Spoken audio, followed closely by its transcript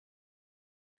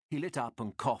He lit up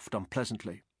and coughed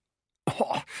unpleasantly.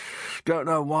 Oh, don't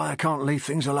know why I can't leave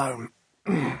things alone.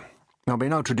 There'll be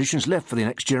no traditions left for the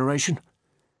next generation.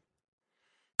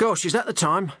 Gosh, is that the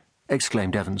time?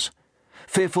 Exclaimed Evans,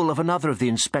 fearful of another of the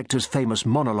inspector's famous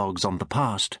monologues on the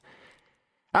past.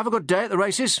 Have a good day at the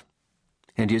races.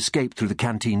 And he escaped through the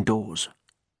canteen doors.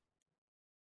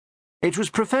 It was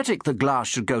prophetic that Glass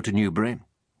should go to Newbury,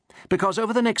 because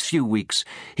over the next few weeks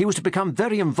he was to become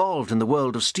very involved in the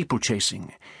world of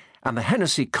steeplechasing, and the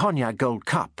Hennessy Cognac Gold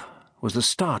Cup was the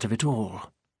start of it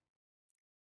all.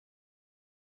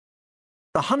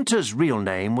 The hunter's real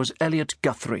name was Elliot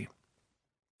Guthrie.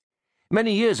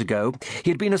 Many years ago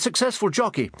he had been a successful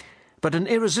jockey, but an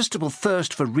irresistible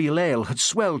thirst for real ale had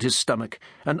swelled his stomach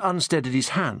and unsteadied his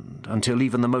hand until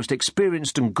even the most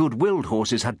experienced and good-willed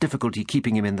horses had difficulty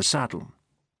keeping him in the saddle.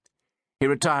 He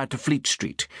retired to Fleet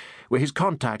Street, where his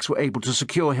contacts were able to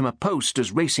secure him a post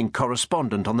as racing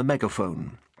correspondent on the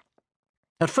megaphone.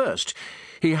 At first,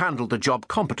 he handled the job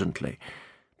competently,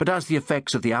 but as the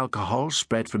effects of the alcohol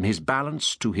spread from his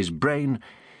balance to his brain,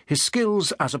 his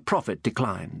skills as a prophet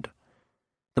declined.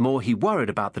 The more he worried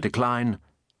about the decline,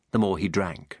 the more he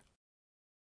drank.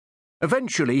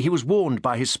 Eventually, he was warned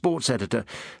by his sports editor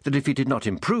that if he did not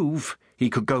improve, he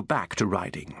could go back to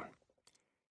riding.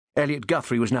 Elliot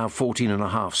Guthrie was now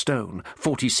 14.5 stone,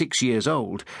 46 years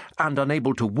old, and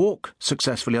unable to walk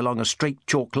successfully along a straight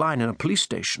chalk line in a police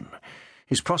station.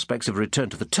 His prospects of a return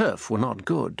to the turf were not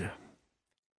good.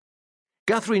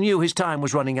 Guthrie knew his time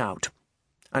was running out,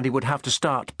 and he would have to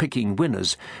start picking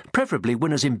winners, preferably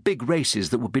winners in big races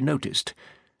that would be noticed,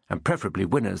 and preferably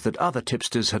winners that other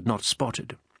tipsters had not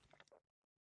spotted.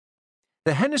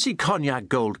 The Hennessy Cognac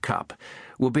Gold Cup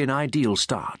would be an ideal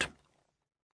start.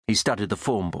 He studied the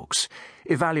form books,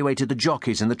 evaluated the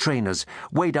jockeys and the trainers,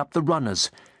 weighed up the runners.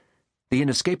 The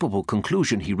inescapable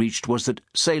conclusion he reached was that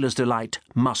Sailor's Delight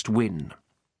must win.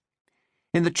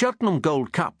 In the Cheltenham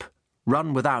Gold Cup,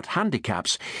 run without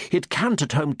handicaps, he had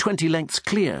cantered home 20 lengths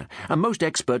clear, and most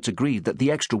experts agreed that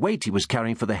the extra weight he was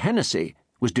carrying for the Hennessy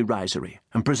was derisory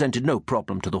and presented no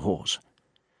problem to the horse.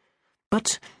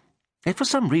 But if for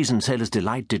some reason Sailor's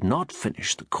Delight did not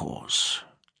finish the course...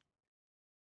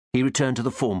 He returned to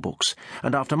the form books,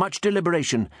 and after much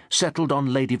deliberation settled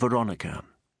on Lady Veronica.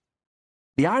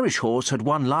 The Irish horse had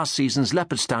won last season's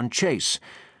Leopardstown Chase,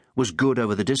 was good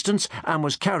over the distance, and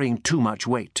was carrying too much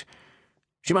weight.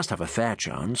 She must have a fair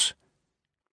chance.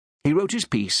 He wrote his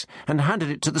piece and handed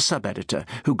it to the sub-editor,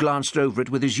 who glanced over it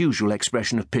with his usual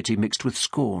expression of pity mixed with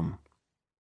scorn.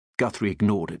 Guthrie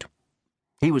ignored it.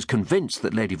 He was convinced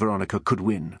that Lady Veronica could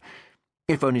win,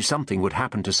 if only something would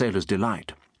happen to Sailor's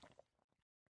Delight.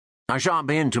 "I shan't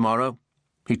be in tomorrow,"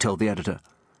 he told the editor.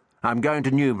 "I'm going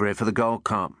to Newbury for the Gold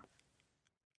Cup."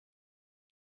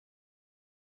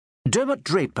 Dermot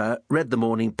Draper read the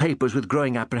morning papers with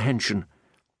growing apprehension.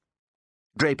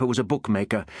 Draper was a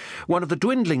bookmaker, one of the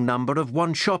dwindling number of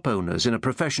one-shop owners in a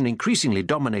profession increasingly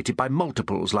dominated by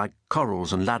multiples like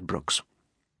Corrals and Ladbrokes.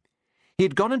 He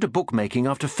had gone into bookmaking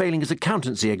after failing his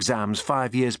accountancy exams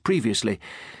 5 years previously,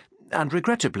 and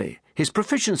regrettably, his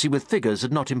proficiency with figures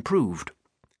had not improved.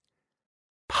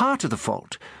 Part of the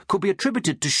fault could be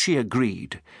attributed to sheer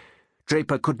greed.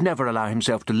 Draper could never allow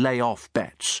himself to lay off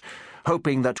bets,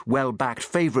 hoping that well-backed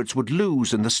favourites would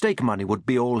lose and the stake money would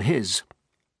be all his.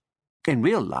 In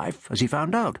real life, as he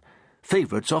found out,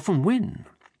 favourites often win.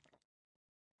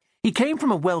 He came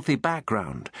from a wealthy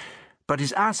background, but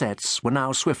his assets were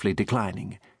now swiftly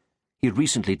declining. He had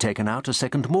recently taken out a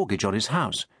second mortgage on his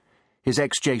house. His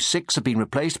XJ6 had been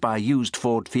replaced by a used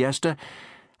Ford Fiesta,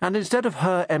 and instead of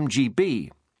her MGB,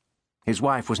 his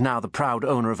wife was now the proud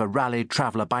owner of a Raleigh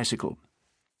Traveller bicycle.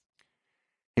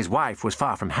 His wife was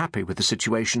far from happy with the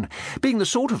situation, being the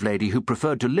sort of lady who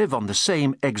preferred to live on the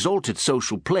same exalted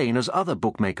social plane as other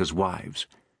bookmakers' wives.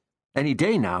 Any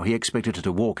day now he expected her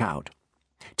to walk out,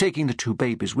 taking the 2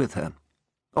 babies with her,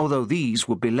 although these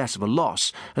would be less of a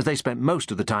loss, as they spent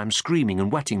most of the time screaming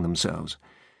and wetting themselves.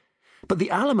 But the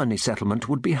alimony settlement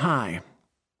would be high.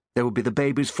 There would be the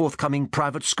babies' forthcoming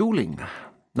private schooling,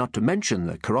 not to mention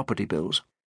the chiropody bills.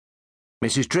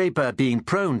 Mrs. Draper being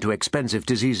prone to expensive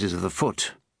diseases of the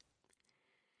foot.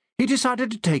 He decided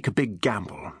to take a big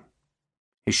gamble.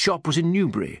 His shop was in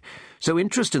Newbury, so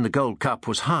interest in the Gold Cup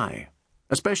was high,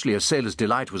 especially as Sailor's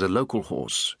Delight was a local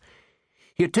horse.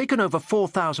 He had taken over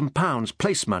 £4,000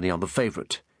 place money on the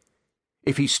favourite.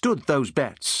 If he stood those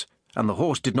bets, and the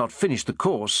horse did not finish the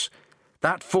course,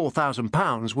 that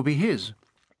 £4,000 would be his.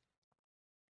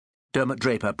 Dermot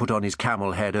Draper put on his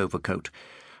camel-hair overcoat,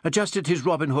 adjusted his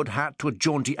Robin Hood hat to a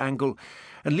jaunty angle,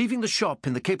 and leaving the shop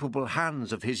in the capable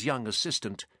hands of his young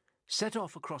assistant, set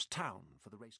off across town for the race.